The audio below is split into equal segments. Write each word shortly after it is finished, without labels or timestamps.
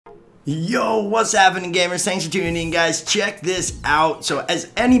Yo, what's happening, gamers? Thanks for tuning in, guys. Check this out. So as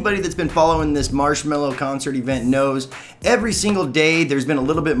anybody that's been following this Marshmello concert event knows, every single day there's been a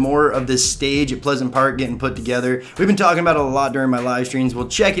little bit more of this stage at Pleasant Park getting put together. We've been talking about it a lot during my live streams. Well,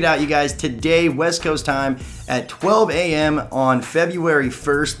 check it out, you guys. Today, West Coast time at 12 a.m. on February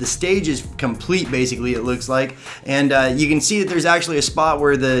 1st. The stage is complete, basically, it looks like. And you can see that there's actually a spot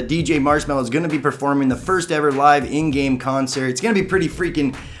where the DJ Marshmello is going to be performing the first ever live in-game concert. It's going to be pretty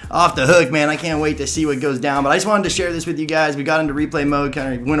freaking off the hook, man. I can't wait to see what goes down, but I just wanted to share this with you guys. We got into replay mode,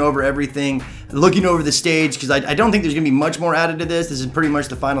 kind of went over everything, looking over the stage, because I don't think there's gonna be much more added to this. This is pretty much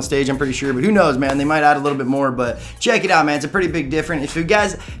the final stage, I'm pretty sure, but who knows, man. They might add a little bit more, but check it out, man. It's a pretty big difference. If you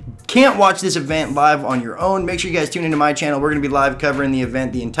guys can't watch this event live on your own, make sure you guys tune into my channel. We're gonna be live covering the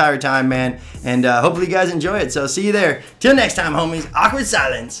event the entire time, man, and hopefully you guys enjoy it. So see you there. Till next time, homies. Awkward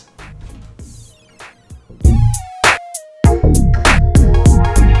silence.